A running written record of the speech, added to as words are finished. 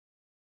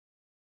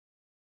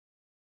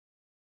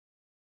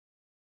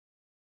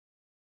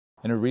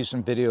In a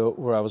recent video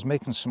where I was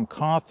making some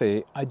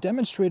coffee, I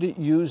demonstrated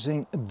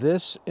using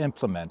this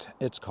implement.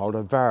 It's called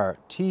a Tvare,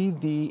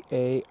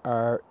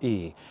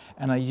 T-V-A-R-E,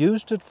 and I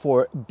used it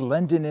for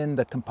blending in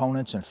the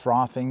components and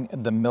frothing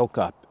the milk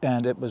up,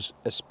 and it was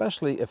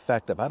especially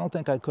effective. I don't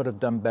think I could have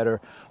done better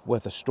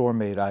with a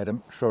store-made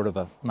item, short of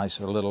a nice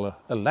little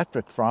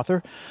electric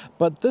frother,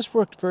 but this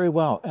worked very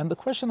well. And the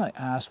question I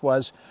asked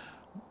was,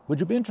 would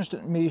you be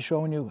interested in me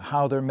showing you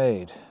how they're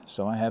made?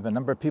 So I have a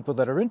number of people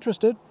that are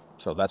interested.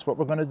 So that's what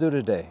we're going to do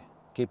today.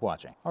 Keep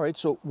watching. All right,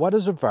 so what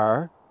is a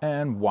Tvare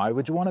and why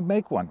would you want to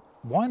make one?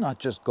 Why not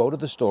just go to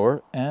the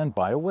store and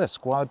buy a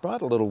whisk? Well, I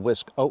brought a little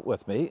whisk out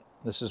with me.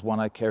 This is one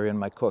I carry in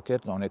my cook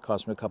kit. It only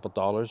cost me a couple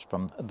dollars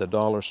from the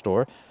dollar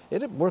store.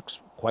 It works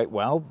quite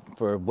well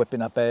for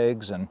whipping up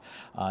eggs and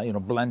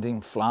blending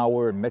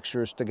flour and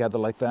mixtures together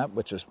like that,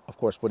 which is of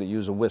course what you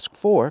use a whisk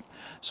for.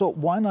 So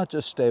why not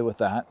just stay with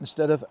that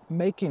instead of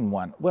making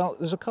one? Well,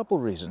 there's a couple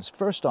reasons.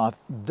 First off,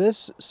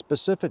 this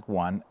specific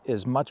one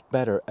is much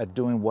better at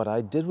doing what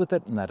I did with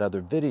it in that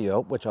other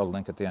video, which I'll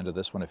link at the end of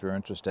this one if you're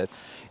interested,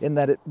 in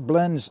that it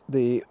blends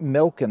the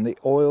milk and the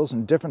oils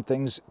and different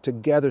things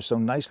together so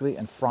nicely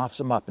and froths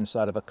them up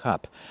inside of a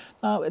cup.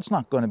 Now, it's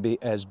not going to be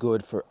as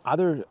good for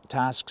other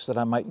tasks that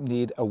I might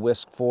need a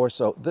whisk for,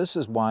 so this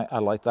is why I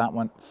like that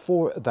one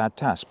for that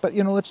task. But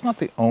it's not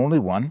the only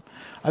one.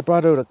 I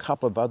brought out a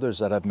couple of others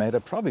that I've made.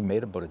 I've probably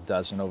made about a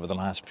dozen over the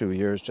last few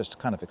years, just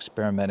kind of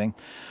experimenting.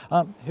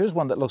 Here's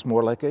one that looks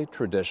more like a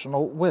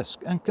traditional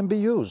whisk and can be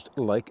used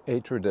like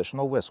a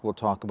traditional whisk. We'll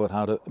talk about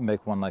how to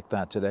make one like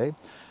that today.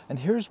 And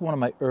here's one of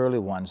my early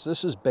ones.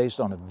 This is based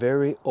on a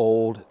very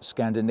old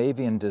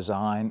Scandinavian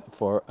design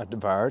for a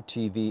Tvare,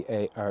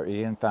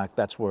 T-V-A-R-E. In fact,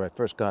 that's where I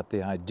first got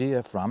the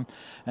idea from.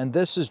 And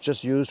this is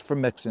just used for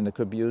mixing. It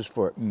could be used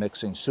for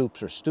mixing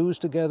soups or stews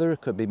together. It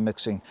could be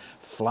mixing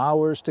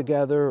flours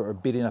together or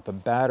beating up a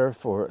batter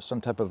for some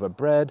type of a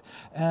bread.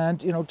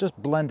 And,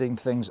 just blending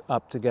things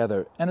up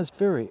together. And it's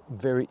very,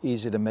 very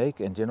easy to make.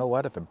 And you know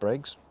what? If it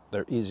breaks,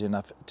 they're easy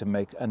enough to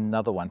make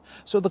another one.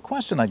 So the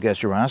question I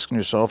guess you're asking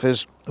yourself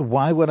is,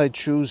 why would I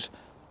choose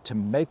to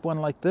make one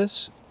like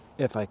this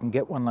if I can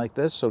get one like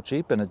this so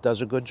cheap and it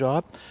does a good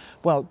job?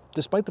 Well,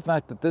 despite the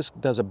fact that this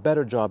does a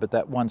better job at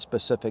that one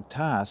specific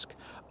task,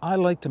 I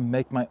like to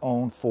make my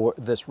own for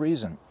this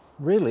reason.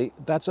 Really,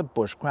 that's a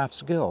bushcraft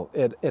skill.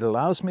 It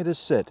allows me to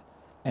sit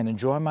and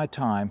enjoy my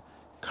time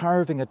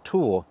carving a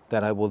tool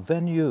that I will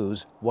then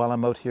use while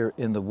I'm out here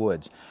in the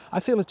woods.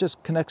 I feel it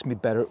just connects me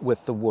better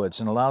with the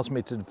woods and allows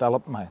me to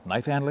develop my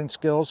knife handling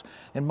skills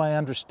and my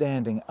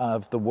understanding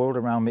of the world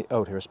around me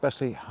out here,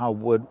 especially how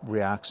wood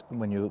reacts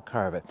when you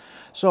carve it.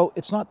 So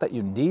it's not that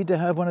you need to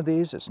have one of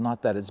these, it's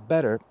not that it's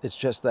better, it's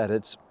just that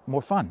it's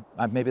more fun.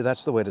 Maybe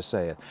that's the way to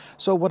say it.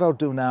 So what I'll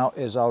do now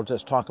is I'll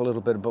just talk a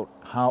little bit about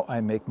how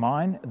I make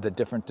mine, the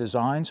different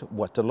designs,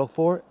 what to look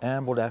for,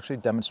 and we'll actually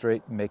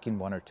demonstrate making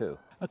one or two.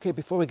 Okay,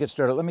 before we get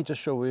started, let me just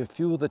show you a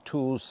few of the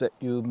tools that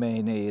you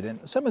may need.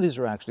 And some of these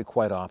are actually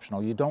quite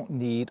optional. You don't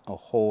need a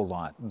whole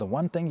lot. The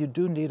one thing you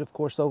do need, of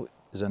course, though,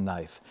 is a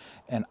knife.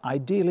 And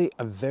ideally,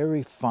 a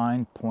very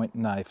fine point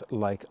knife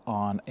like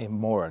on a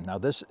Mora. Now,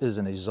 this is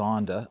an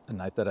Zonda, a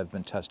knife that I've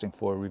been testing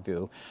for a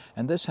review.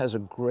 And this has a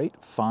great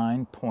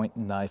fine point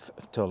knife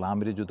to allow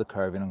me to do the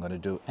carving I'm going to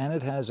do. And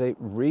it has a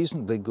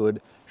reasonably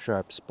good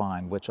sharp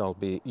spine, which I'll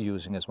be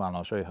using as well. And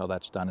I'll show you how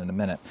that's done in a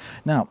minute.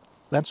 Now,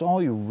 that's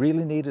all you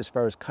really need as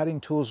far as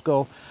cutting tools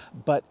go,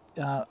 but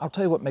I'll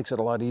tell you what makes it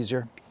a lot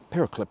easier. A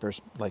pair of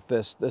clippers like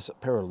this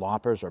pair of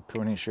loppers or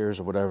pruning shears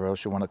or whatever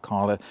else you want to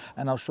call it,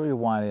 and I'll show you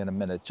why in a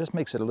minute. It just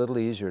makes it a little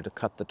easier to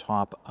cut the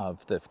top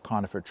of the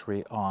conifer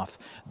tree off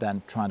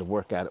than trying to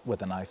work at it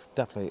with a knife.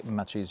 Definitely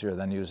much easier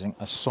than using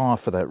a saw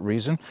for that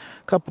reason.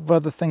 A couple of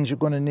other things you're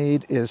going to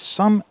need is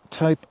some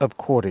type of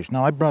cordage.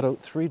 Now, I brought out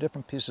 3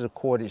 different pieces of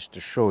cordage to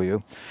show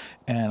you,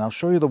 and I'll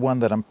show you the one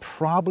that I'm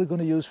probably going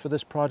to use for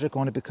this project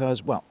only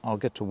because, well, I'll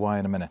get to why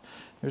in a minute.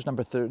 Here's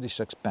number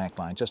 36 bank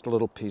line, just a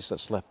little piece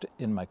that's left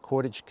in my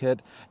cordage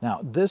kit.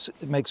 Now, this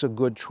makes a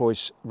good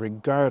choice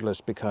regardless,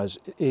 because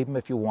even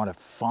if you want a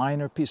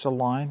finer piece of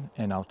line,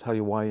 and I'll tell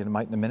you why in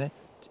a minute,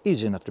 it's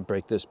easy enough to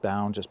break this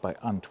down just by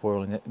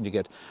untwirling it, and you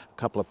get a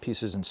couple of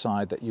pieces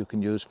inside that you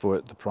can use for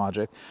the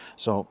project.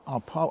 So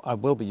I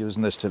will be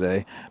using this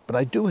today, but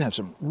I do have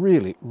some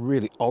really,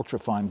 really ultra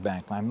fine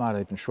bank line. I'm not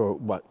even sure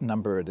what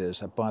number it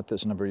is. I bought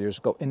this a number of years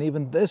ago, and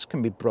even this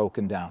can be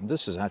broken down.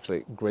 This is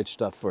actually great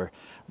stuff for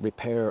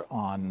repair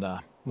on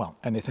well,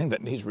 anything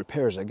that needs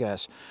repairs, I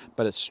guess,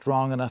 but it's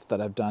strong enough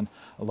that I've done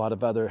a lot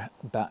of other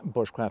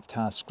bushcraft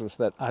tasks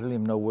that I don't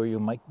even know where you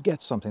might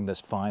get something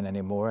this fine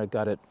anymore. I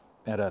got it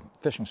at a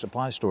fishing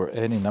supply store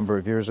any number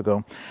of years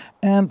ago.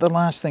 And the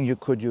last thing you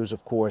could use,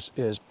 of course,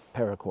 is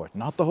paracord.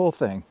 Not the whole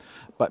thing,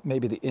 but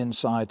maybe the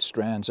inside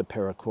strands of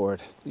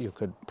paracord. You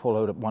could pull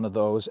out one of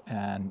those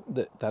and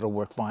that'll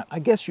work fine. I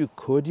guess you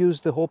could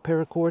use the whole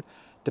paracord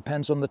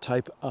Depends on the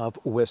type of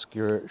whisk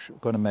you're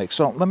going to make.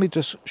 So let me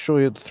just show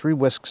you the 3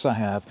 whisks I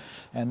have,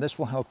 and this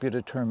will help you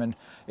determine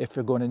if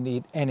you're going to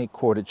need any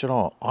cordage at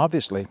all.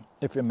 Obviously,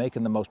 if you're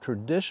making the most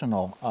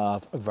traditional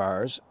of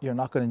Tvars, you're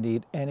not going to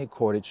need any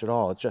cordage at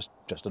all. It's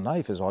just a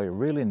knife is all you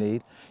really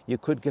need. You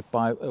could get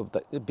by,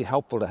 it'd be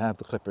helpful to have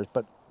the clippers,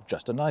 but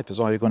just a knife is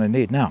all you're going to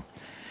need. Now,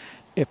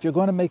 if you're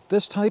going to make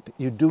this type,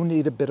 you do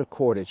need a bit of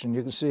cordage. And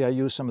you can see I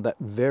use some of that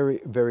very,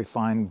 very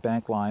fine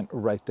bank line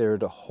right there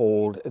to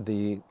hold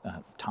the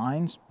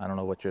tines, I don't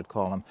know what you'd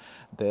call them,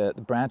 the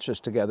branches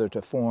together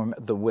to form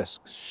the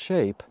whisk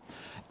shape.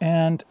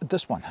 And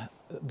this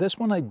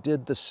one I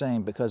did the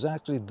same, because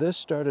actually this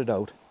started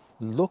out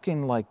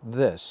looking like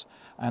this,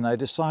 and I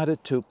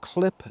decided to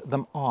clip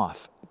them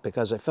off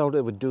because I felt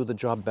it would do the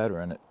job better,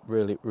 and it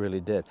really,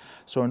 really did.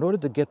 So in order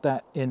to get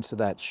that into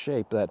that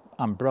shape, that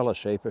umbrella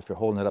shape, if you're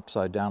holding it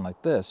upside down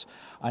like this,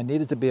 I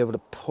needed to be able to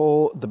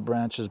pull the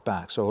branches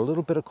back. So a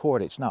little bit of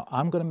cordage. Now,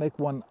 I'm going to make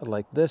one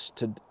like this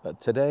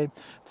today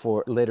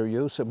for later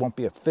use. It won't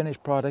be a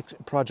finished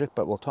project,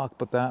 but we'll talk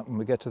about that when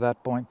we get to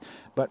that point.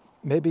 But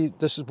maybe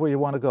this is where you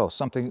want to go,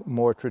 something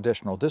more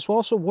traditional. This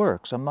also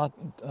works. I'm not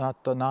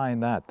denying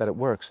that it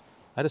works.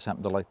 I just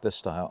happen to like this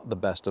style the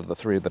best of the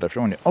 3 that I've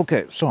shown you.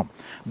 Okay, so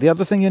the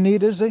other thing you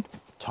need is a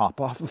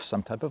top off of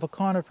some type of a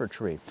conifer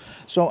tree.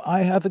 So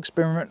I have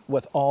experimented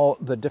with all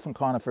the different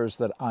conifers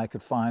that I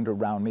could find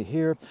around me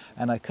here,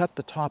 and I cut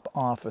the top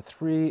off of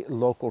 3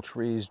 local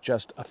trees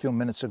just a few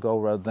minutes ago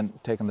rather than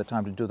taking the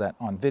time to do that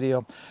on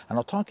video. And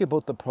I'll talk to you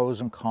about the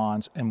pros and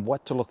cons and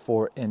what to look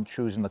for in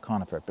choosing the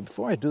conifer. But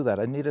before I do that,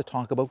 I need to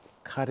talk about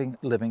cutting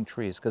living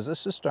trees, because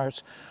this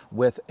starts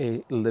with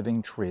a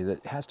living tree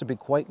that has to be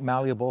quite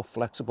malleable,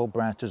 flexible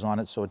branches on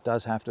it, so it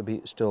does have to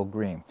be still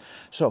green.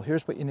 So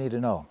here's what you need to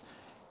know.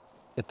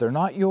 If they're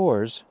not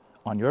yours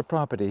on your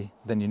property,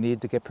 then you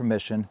need to get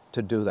permission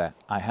to do that.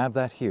 I have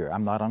that here.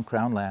 I'm not on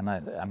Crown land.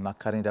 I'm not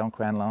cutting down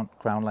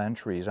Crown land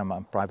trees. I'm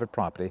on private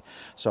property,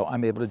 so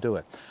I'm able to do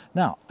it.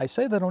 Now, I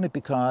say that only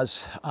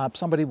because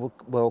somebody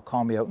will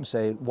call me out and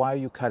say, why are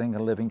you cutting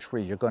a living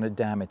tree? You're going to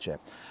damage it.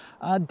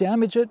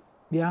 Damage it?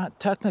 Yeah,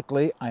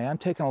 technically, I am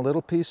taking a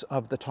little piece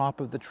of the top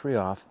of the tree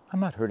off.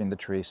 I'm not hurting the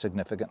tree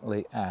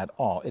significantly at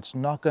all. It's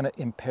not going to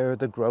impair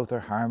the growth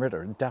or harm it,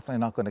 or definitely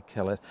not going to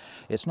kill it.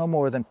 It's no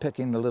more than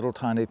picking the little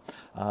tiny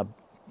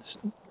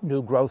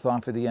new growth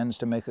off of the ends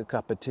to make a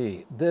cup of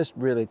tea. This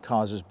really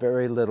causes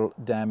very little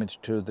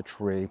damage to the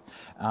tree.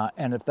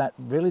 And if that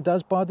really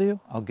does bother you,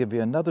 I'll give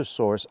you another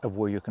source of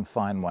where you can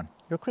find one.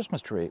 Your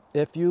Christmas tree.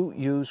 If you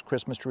use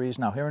Christmas trees,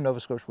 now here in Nova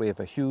Scotia we have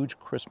a huge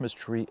Christmas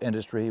tree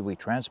industry. We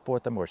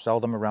transport them or sell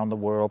them around the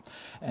world,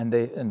 and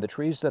the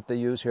trees that they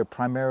use here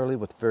primarily,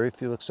 with very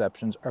few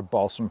exceptions, are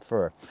balsam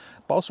fir.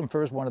 Balsam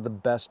fir is one of the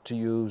best to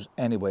use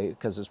anyway,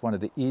 because it's one of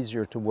the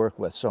easier to work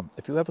with. So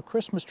if you have a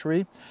Christmas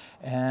tree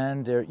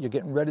and you're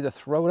getting ready to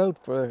throw it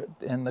out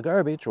in the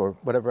garbage or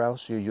whatever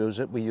else you use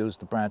it, we use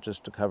the branches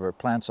to cover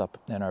plants up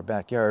in our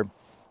backyard.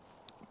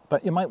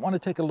 But you might want to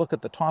take a look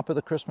at the top of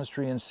the Christmas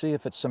tree and see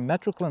if it's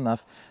symmetrical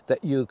enough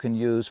that you can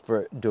use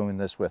for doing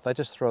this with. I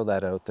just throw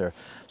that out there.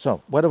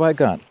 So what have I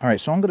got? All right,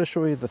 so I'm going to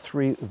show you the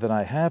 3 that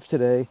I have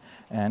today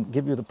and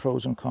give you the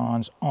pros and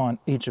cons on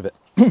each of it.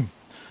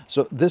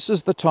 So this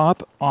is the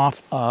top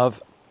off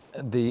of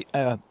the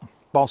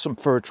balsam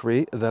fir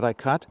tree that I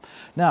cut.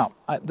 Now,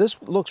 this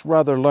looks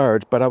rather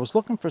large, but I was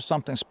looking for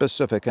something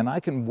specific, and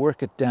I can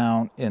work it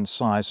down in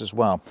size as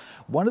well.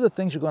 One of the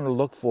things you're going to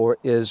look for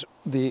is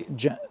the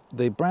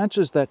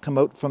branches that come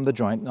out from the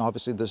joint. And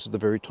obviously, this is the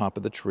very top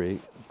of the tree.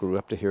 It grew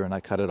up to here, and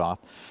I cut it off.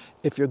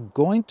 If you're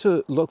going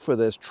to look for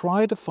this,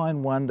 try to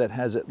find one that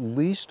has at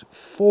least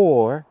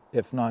 4,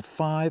 if not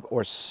 5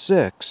 or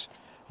 6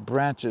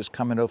 branches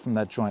coming out from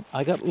that joint.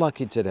 I got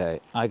lucky today.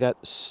 I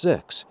got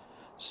 6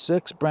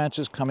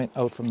 branches coming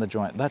out from the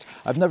joint.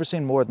 I've never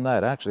seen more than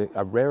that, actually.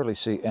 I rarely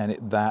see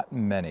that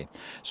many.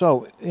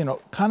 So, you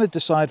know, kind of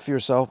decide for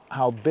yourself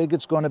how big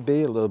it's going to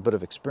be. A little bit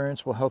of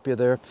experience will help you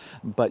there,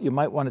 but you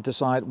might want to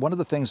decide. One of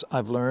the things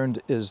I've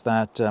learned is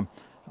that,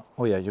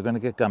 oh yeah, you're going to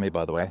get gummy,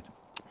 by the way.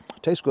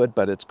 Tastes good,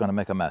 but it's going to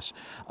make a mess.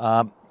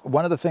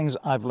 One of the things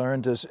I've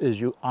learned is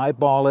you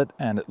eyeball it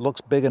and it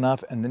looks big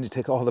enough, and then you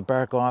take all the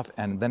bark off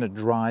and then it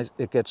dries,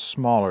 it gets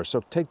smaller.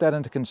 So take that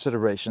into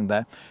consideration,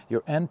 that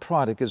your end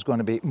product is going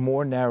to be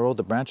more narrow,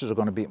 the branches are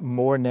going to be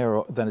more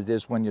narrow than it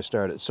is when you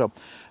started. So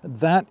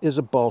that is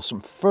a balsam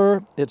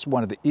fir. It's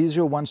one of the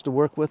easier ones to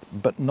work with,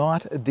 but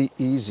not the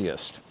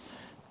easiest.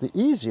 The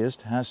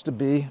easiest has to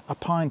be a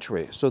pine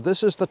tree. So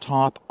this is the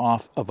top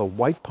off of a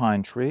white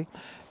pine tree.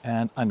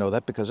 And I know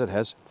that because it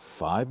has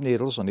 5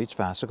 needles on each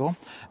fascicle.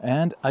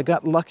 And I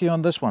got lucky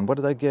on this one. What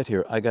did I get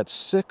here? I got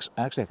 6,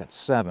 actually I got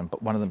 7,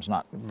 but one of them's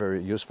not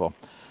very useful.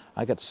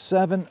 I got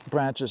 7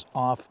 branches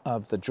off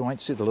of the joint.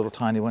 See the little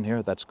tiny one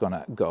here? That's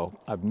gonna go.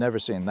 I've never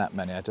seen that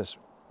many. I just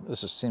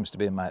seems to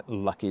be my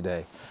lucky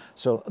day.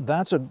 So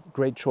that's a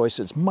great choice.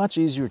 It's much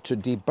easier to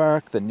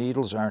debark. The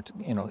needles aren't,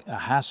 you know, a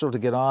hassle to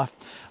get off.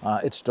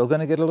 It's still going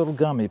to get a little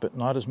gummy, but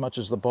not as much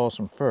as the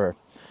balsam fir.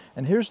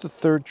 And here's the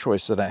third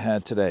choice that I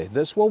had today.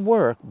 This will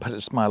work, but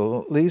it's my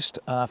least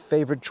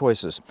favorite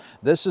choices.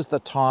 This is the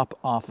top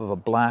off of a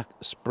black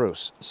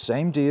spruce.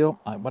 Same deal.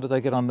 What did I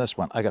get on this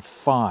one? I got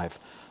 5.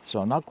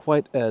 So not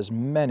quite as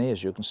many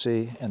as you can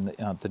see in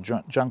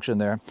the junction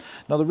there.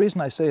 Now the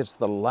reason I say it's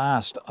the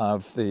last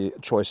of the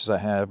choices I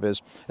have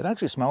is it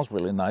actually smells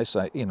really nice.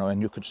 You know,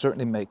 and you could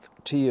certainly make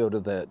tea out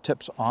of the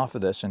tips off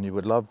of this, and you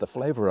would love the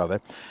flavor of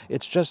it.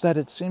 It's just that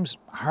it seems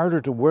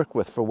harder to work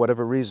with for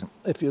whatever reason.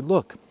 If you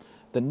look,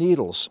 the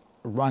needles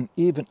run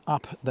even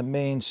up the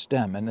main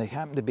stem, and they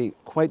happen to be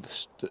quite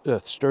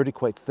sturdy,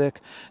 quite thick.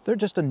 They're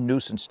just a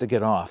nuisance to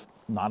get off.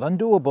 Not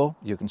undoable,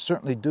 you can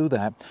certainly do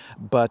that,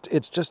 but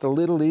it's just a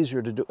little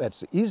easier to do. It's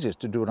the easiest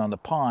to do it on the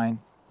pine,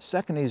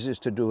 second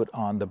easiest to do it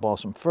on the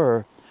balsam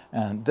fir,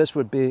 and this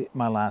would be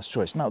my last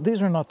choice. Now,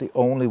 these are not the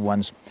only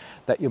ones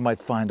that you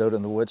might find out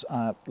in the woods.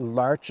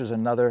 Larch is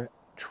another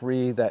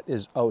tree that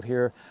is out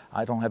here.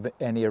 I don't have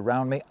any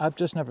around me. I've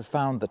just never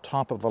found the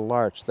top of a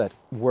larch that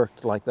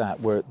worked like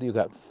that, where you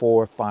got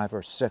 4, 5,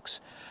 or 6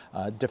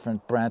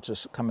 different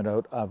branches coming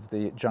out of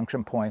the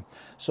junction point.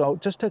 So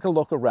just take a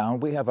look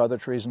around. We have other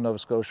trees in Nova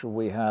Scotia.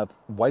 We have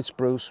white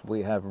spruce,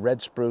 we have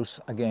red spruce.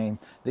 Again,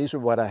 these are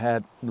what I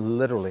had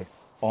literally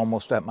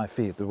almost at my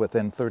feet.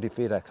 Within 30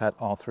 feet, I cut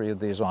all 3 of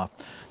these off.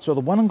 So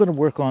the one I'm going to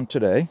work on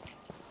today,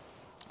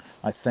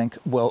 I think,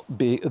 will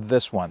be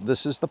this one.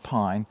 This is the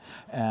pine,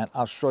 and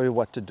I'll show you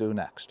what to do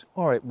next.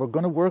 All right, we're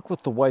going to work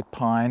with the white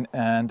pine,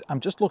 and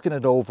I'm just looking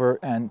it over,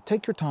 and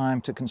take your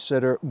time to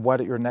consider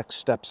what your next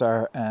steps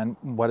are and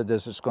what it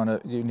is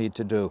you need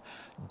to do.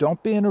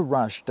 Don't be in a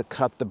rush to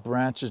cut the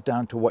branches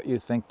down to what you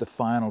think the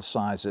final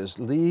size is.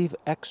 Leave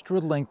extra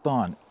length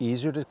on.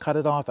 Easier to cut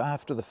it off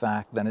after the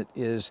fact than it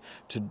is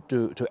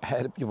to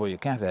add it. Well, you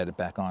can't add it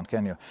back on,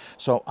 can you?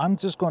 So I'm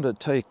just going to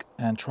take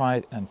and try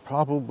it, and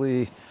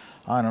probably,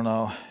 I don't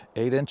know,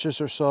 8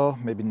 inches or so,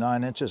 maybe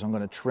 9 inches. I'm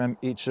going to trim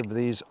each of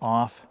these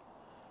off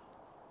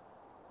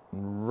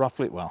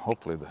roughly, well,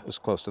 hopefully as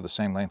close to the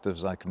same length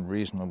as I can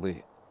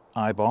reasonably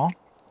eyeball.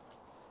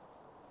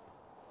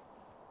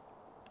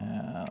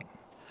 And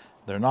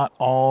they're not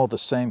all the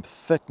same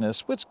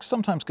thickness, which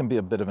sometimes can be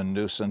a bit of a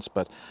nuisance,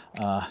 but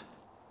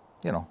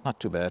you know, not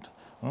too bad.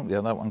 Oh,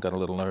 yeah, that one got a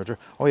little larger.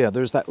 Oh yeah,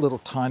 there's that little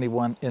tiny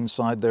one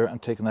inside there. I'm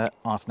taking that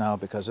off now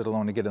because it'll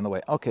only get in the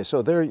way. Okay,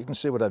 so there you can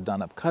see what I've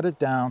done. I've cut it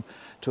down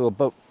to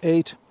about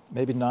 8,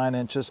 maybe 9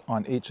 inches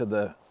on each of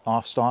the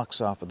off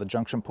stalks off of the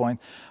junction point.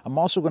 I'm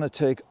also going to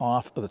take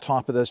off the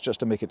top of this just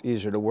to make it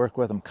easier to work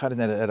with. I'm cutting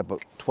it at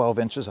about 12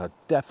 inches. I'm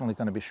definitely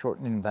going to be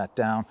shortening that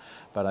down,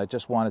 but I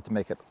just wanted to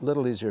make it a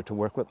little easier to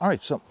work with. All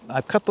right, so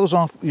I've cut those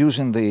off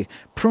using the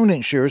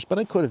pruning shears, but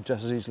I could have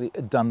just as easily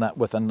done that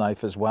with a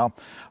knife as well.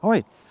 All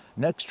right.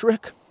 Next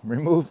trick,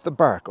 remove the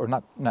bark, or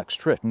not next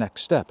trick,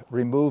 next step,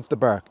 remove the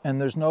bark. And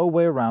there's no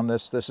way around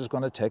this. This is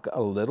going to take a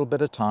little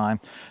bit of time.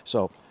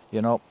 So,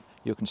 you know,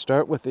 you can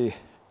start with the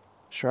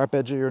sharp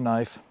edge of your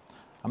knife.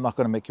 I'm not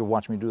going to make you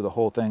watch me do the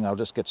whole thing. I'll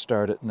just get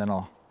started and then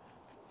I'll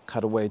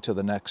cut away to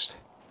the next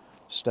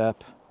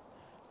step.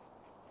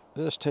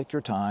 Just take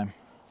your time.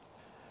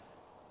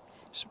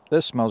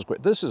 This smells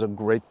great. This is a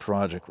great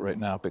project right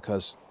now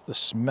because the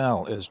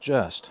smell is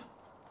just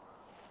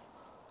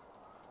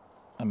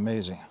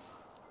amazing.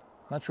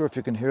 Not sure if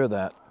you can hear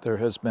that. There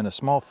has been a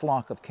small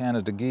flock of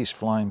Canada geese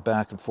flying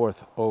back and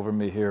forth over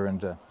me here,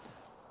 and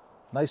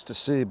nice to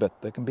see, but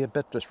they can be a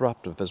bit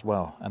disruptive as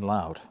well and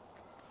loud.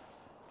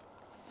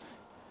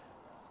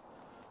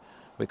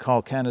 We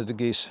call Canada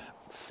geese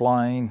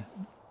flying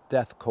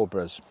death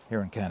cobras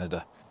here in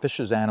Canada.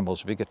 Vicious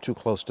animals if you get too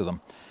close to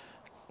them.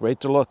 Great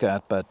to look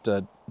at, but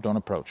don't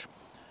approach.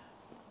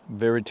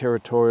 Very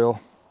territorial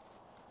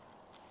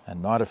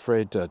and not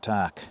afraid to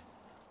attack.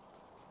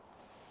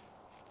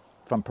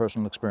 From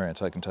personal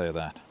experience, I can tell you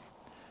that.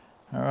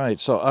 All right,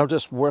 so I'll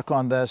just work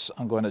on this.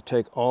 I'm going to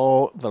take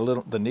all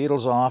the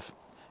needles off,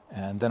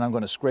 and then I'm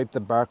going to scrape the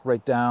bark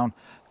right down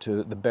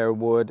to the bare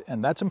wood,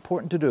 and that's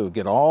important to do.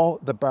 Get all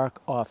the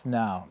bark off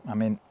now. I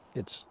mean,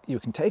 you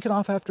can take it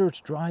off after it's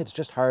dry. It's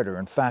just harder.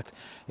 In fact,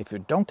 if you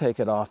don't take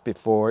it off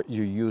before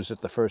you use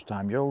it the first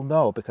time, you'll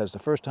know, because the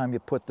first time you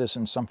put this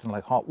in something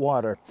like hot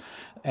water,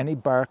 any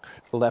bark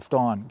left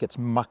on gets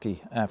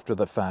mucky after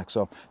the fact.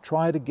 So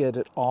try to get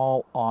it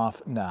all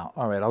off now.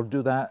 All right, I'll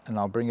do that and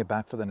I'll bring you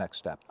back for the next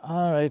step.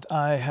 All right,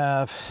 I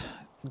have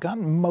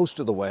gotten most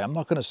of the way. I'm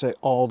not going to say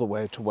all the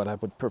way to what I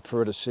would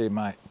prefer to see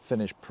my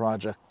finished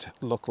project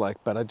look like,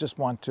 but I just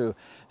want to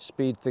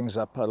speed things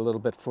up a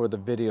little bit for the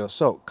video.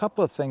 So a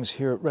couple of things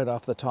here right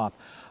off the top.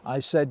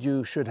 I said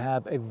you should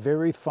have a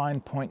very fine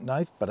point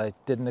knife, but I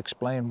didn't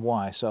explain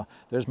why. So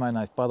there's my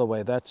knife. By the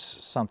way, that's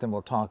something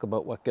we'll talk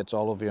about, what gets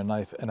all over your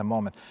knife in a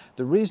moment.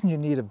 The reason you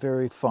need a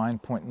very fine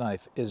point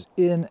knife is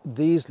in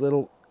these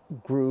little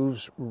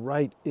grooves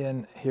right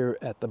in here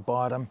at the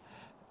bottom.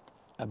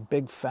 a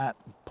big fat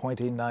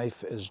pointy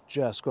knife is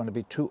just going to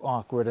be too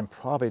awkward and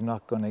probably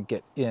not going to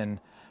get in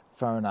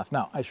far enough.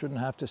 Now, I shouldn't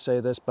have to say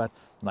this, but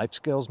knife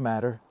skills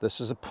matter.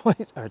 This is a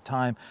point or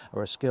time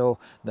or a skill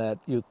that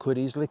you could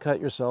easily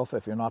cut yourself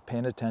if you're not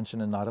paying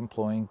attention and not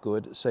employing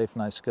good, safe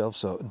knife skills.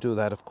 So do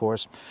that, of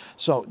course.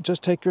 So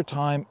just take your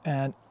time,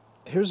 and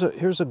here's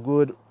a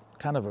good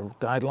kind of a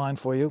guideline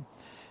for you.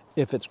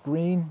 If it's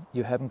green,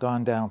 you haven't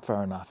gone down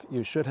far enough.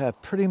 You should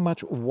have pretty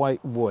much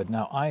white wood.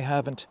 Now, I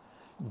haven't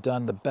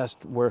done the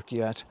best work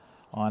yet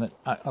on it.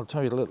 I'll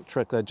tell you a little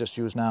trick that I just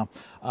used now.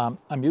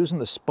 I'm using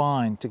the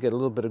spine to get a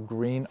little bit of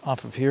green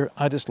off of here.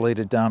 I just laid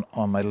it down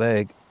on my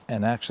leg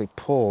and actually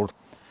pulled,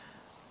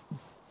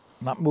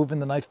 not moving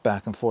the knife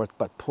back and forth,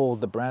 but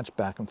pulled the branch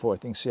back and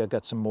forth. You can see I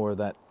got some more of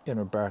that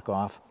inner bark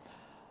off.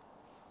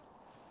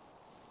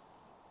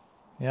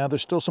 Yeah,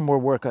 there's still some more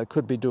work I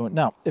could be doing.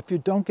 Now, if you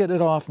don't get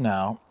it off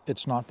now,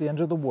 it's not the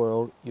end of the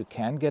world. You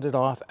can get it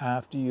off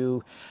after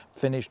you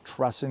finish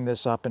trussing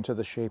this up into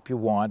the shape you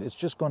want. It's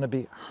just going to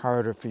be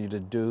harder for you to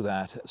do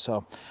that.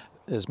 So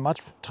as much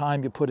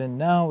time you put in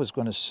now is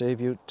going to save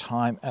you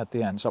time at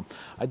the end. So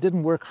I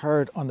didn't work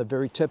hard on the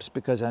very tips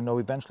because I know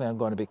eventually I'm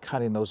going to be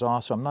cutting those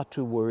off. So I'm not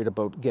too worried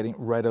about getting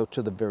right out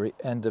to the very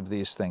end of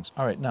these things.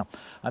 All right, now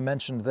I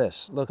mentioned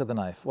this. Look at the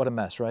knife. What a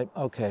mess, right?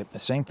 Okay, the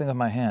same thing with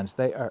my hands.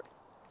 They are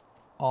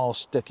all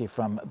sticky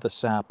from the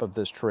sap of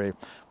this tree.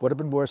 Would have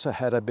been worse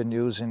had I been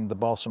using the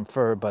balsam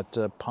fir,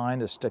 but pine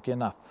is sticky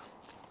enough.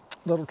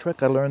 Little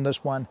trick, I learned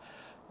this one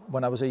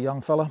when I was a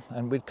young fella,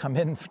 and we'd come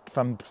in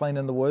from playing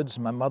in the woods.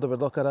 My mother would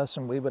look at us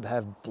and we would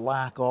have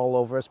black all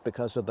over us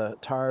because of the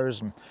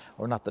tars,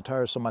 or not the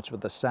tars so much,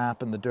 but the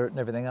sap and the dirt and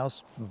everything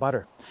else.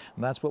 Butter.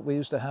 And that's what we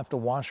used to have to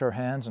wash our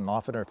hands and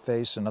often our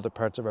face and other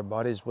parts of our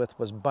bodies with,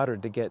 was butter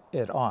to get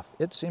it off.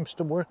 It seems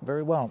to work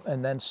very well.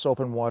 And then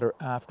soap and water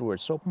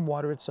afterwards. Soap and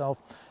water itself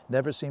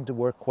never seemed to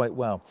work quite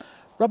well.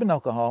 Rubbing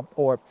alcohol,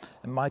 or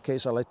in my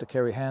case, I like to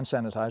carry hand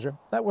sanitizer.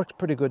 That works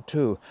pretty good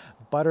too.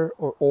 Butter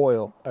or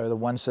oil are the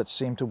ones that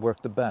seem to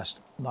work the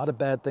best. Not a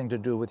bad thing to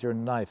do with your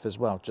knife as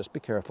well. Just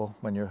be careful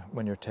when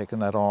you're taking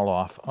that all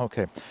off.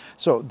 Okay,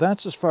 so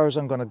that's as far as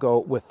I'm going to go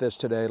with this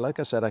today. Like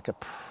I said, I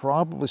could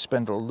probably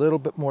spend a little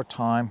bit more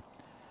time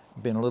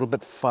being a little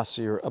bit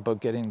fussier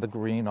about getting the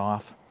green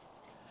off,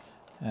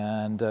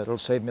 and it'll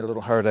save me a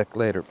little heartache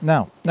later.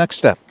 Now, next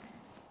step.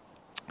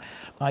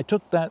 I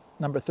took that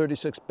number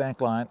 36 bank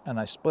line and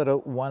I split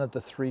out one of the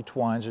 3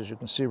 twines, as you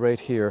can see right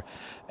here.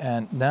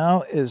 And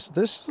now this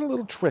is a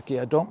little tricky,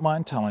 I don't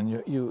mind telling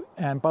you.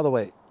 And by the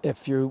way,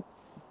 if you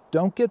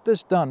don't get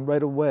this done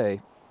right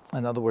away,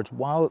 in other words,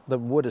 while the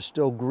wood is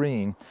still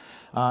green,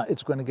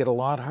 it's going to get a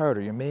lot harder.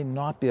 You may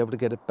not be able to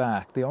get it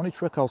back. The only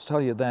trick I'll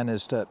tell you then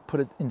is to put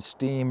it in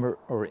steam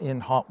or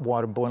in hot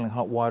water, boiling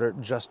hot water,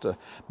 just to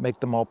make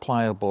them all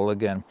pliable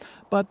again.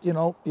 But, you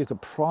know, you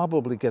could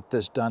probably get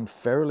this done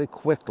fairly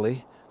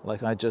quickly,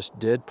 like I just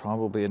did,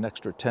 probably an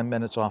extra 10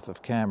 minutes off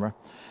of camera.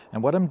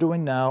 And what I'm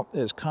doing now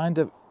is kind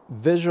of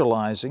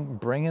visualizing,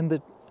 bringing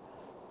the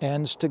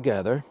ends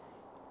together.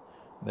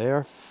 They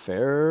are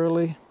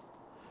fairly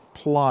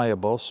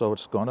pliable, so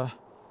it's going to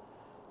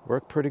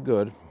work pretty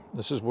good.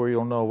 This is where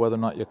you'll know whether or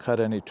not you cut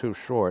any too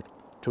short.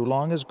 Too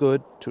long is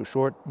good, too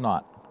short,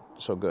 not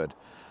so good.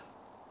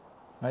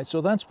 All right,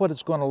 so that's what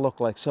it's going to look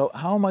like. So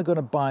how am I going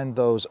to bind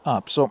those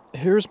up? So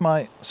here's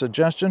my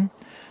suggestion.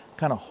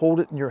 Kind of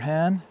hold it in your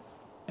hand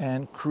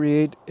and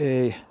create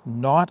a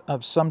knot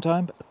of some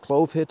type. A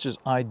clove hitch is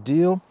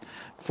ideal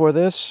for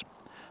this.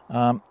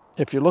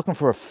 If you're looking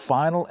for a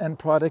final end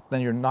product,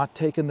 then you're not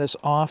taking this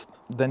off,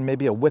 then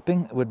maybe a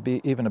whipping would be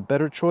even a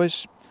better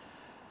choice.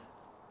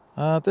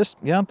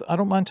 Yeah, I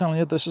don't mind telling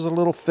you, this is a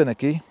little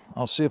finicky.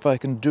 I'll see if I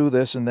can do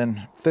this and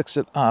then fix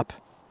it up.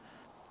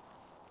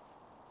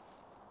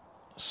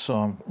 So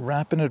I'm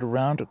wrapping it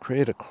around to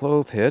create a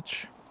clove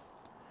hitch.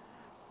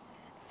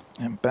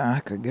 And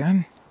back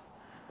again.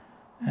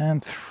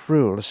 And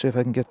through. Let's see if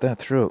I can get that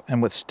through.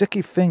 And with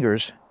sticky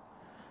fingers,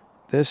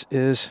 this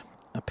is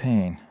a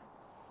pain.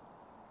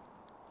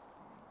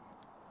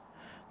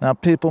 Now,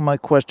 people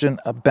might question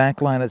a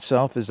bank line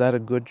itself. Is that a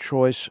good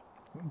choice?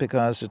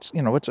 Because it's,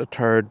 you know, it's a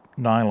tarred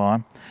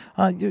nylon.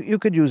 You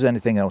could use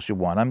anything else you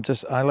want.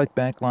 I like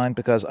bank line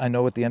because I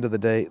know at the end of the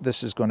day,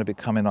 this is going to be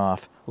coming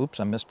off. Oops,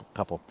 I missed a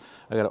couple.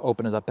 I got to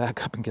open it up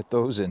back up and get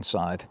those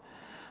inside.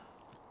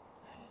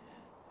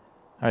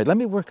 All right, let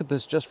me work at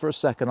this just for a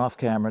second off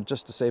camera,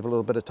 just to save a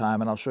little bit of time,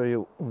 and I'll show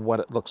you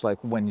what it looks like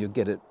when you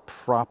get it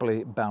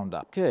properly bound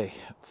up. Okay,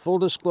 full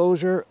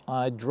disclosure,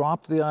 I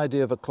dropped the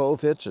idea of a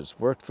clove hitch. It's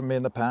worked for me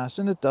in the past,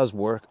 and it does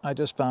work. I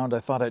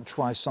thought I'd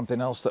try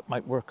something else that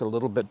might work a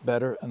little bit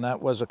better, and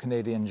that was a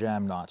Canadian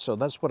jam knot. So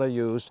that's what I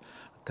used,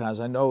 because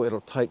I know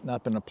it'll tighten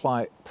up and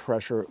apply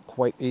pressure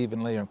quite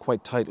evenly and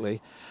quite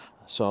tightly.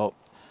 So,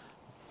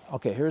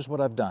 okay, here's what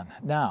I've done.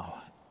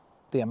 Now,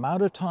 the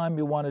amount of time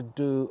you want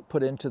to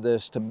put into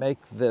this to make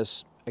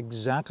this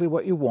exactly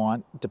what you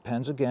want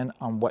depends again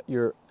on what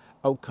your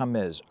outcome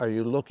is. Are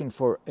you looking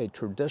for a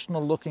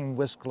traditional looking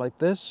whisk like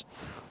this,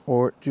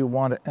 or do you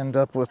want to end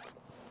up with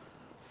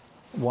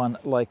one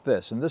like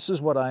this. And this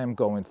is what I am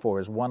going for,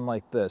 is one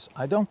like this.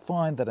 I don't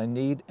find that I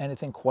need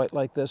anything quite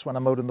like this when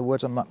I'm out in the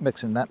woods. I'm not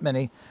mixing that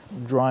many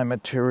dry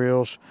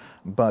materials,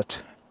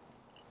 but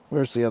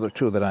where's the other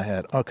two that I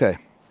had? Okay.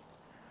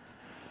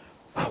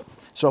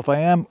 So if I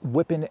am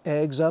whipping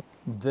eggs up,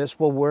 this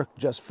will work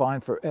just fine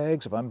for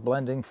eggs. If I'm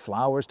blending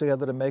flours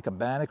together to make a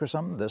bannock or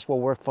something, this will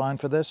work fine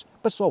for this.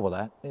 But so will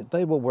that.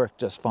 They will work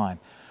just fine.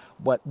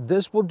 What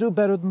this will do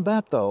better than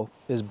that, though,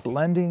 is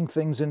blending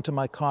things into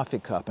my coffee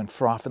cup and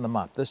frothing them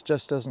up. This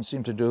just doesn't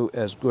seem to do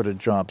as good a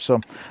job.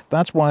 So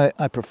that's why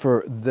I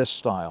prefer this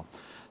style.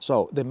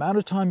 So the amount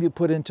of time you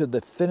put into the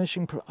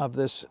finishing of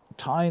this,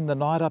 tying the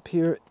knot up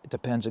here, it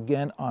depends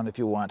again on if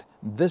you want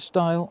this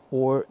style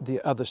or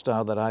the other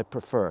style that I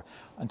prefer.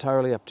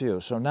 Entirely up to you.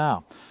 So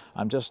now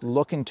I'm just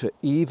looking to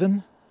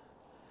even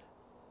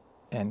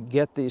and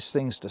get these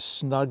things to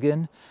snug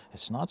in.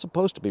 It's not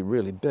supposed to be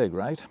really big,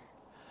 right?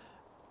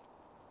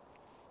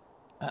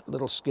 That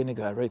little skinny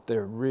guy right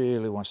there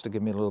really wants to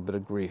give me a little bit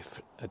of grief.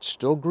 It's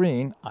still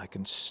green. I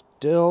can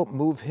still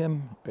move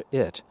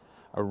it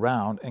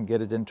around and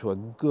get it into a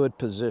good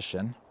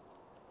position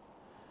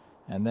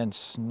and then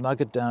snug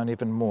it down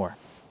even more.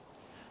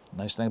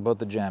 Nice thing about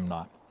the jam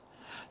knot.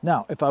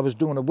 Now, if I was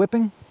doing a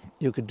whipping,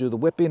 you could do the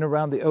whipping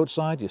around the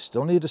outside. You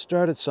still need to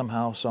start it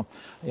somehow. So,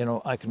 you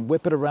know, I can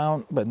whip it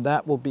around, but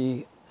that will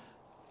be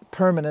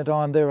permanent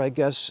on there, I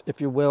guess, if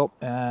you will.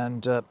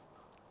 And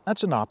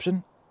that's an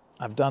option.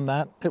 I've done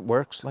that. It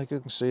works. Like you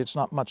can see, it's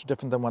not much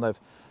different than what I've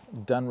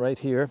done right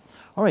here.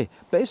 All right,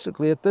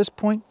 basically at this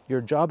point, your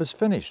job is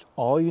finished.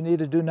 All you need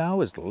to do now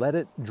is let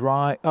it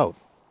dry out.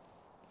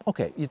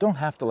 Okay, you don't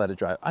have to let it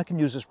dry. I can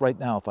use this right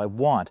now if I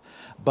want,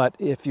 but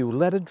if you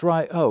let it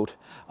dry out,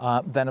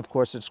 then of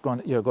course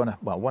you're going to,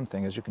 well, one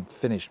thing is you can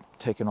finish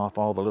taking off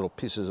all the little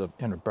pieces of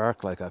inner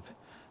bark like I'm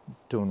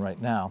doing right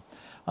now.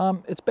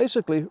 It's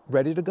basically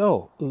ready to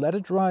go. Let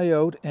it dry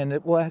out and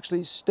it will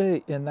actually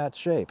stay in that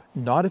shape.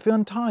 Not if you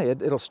untie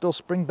it, it'll still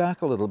spring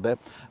back a little bit,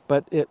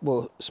 but it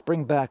will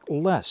spring back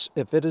less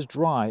if it is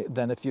dry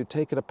than if you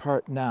take it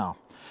apart now.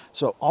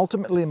 So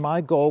ultimately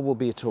my goal will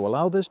be to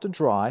allow this to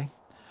dry,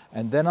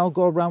 and then I'll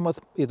go around with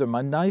either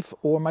my knife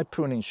or my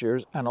pruning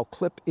shears and I'll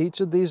clip each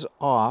of these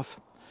off,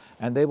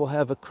 and they will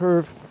have a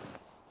curve,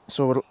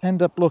 so it'll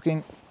end up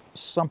looking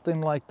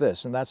something like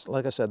this. And that's,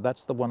 like I said,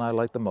 that's the one I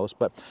like the most.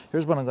 But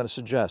here's what I'm going to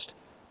suggest.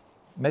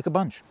 Make a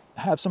bunch.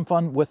 Have some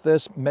fun with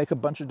this. Make a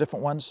bunch of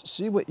different ones.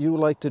 See what you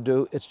like to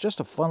do. It's just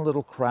a fun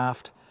little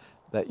craft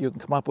that you can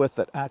come up with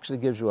that actually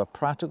gives you a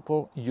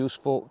practical,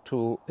 useful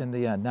tool in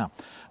the end. Now,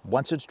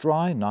 once it's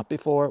dry, not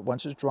before,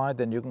 once it's dry,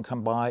 then you can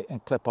come by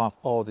and clip off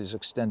all these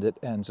extended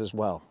ends as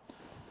well.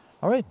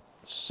 All right,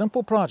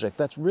 simple project.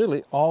 That's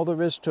really all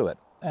there is to it.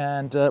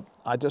 And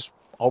I just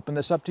open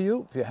this up to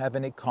you. If you have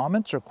any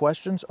comments or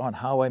questions on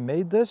how I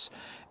made this,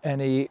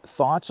 any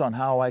thoughts on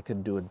how I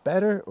could do it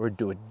better or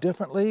do it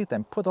differently,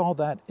 then put all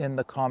that in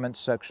the comments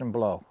section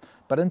below.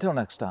 But until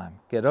next time,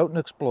 get out and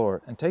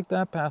explore and take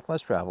that path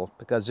less traveled,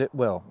 because it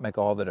will make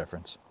all the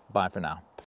difference. Bye for now.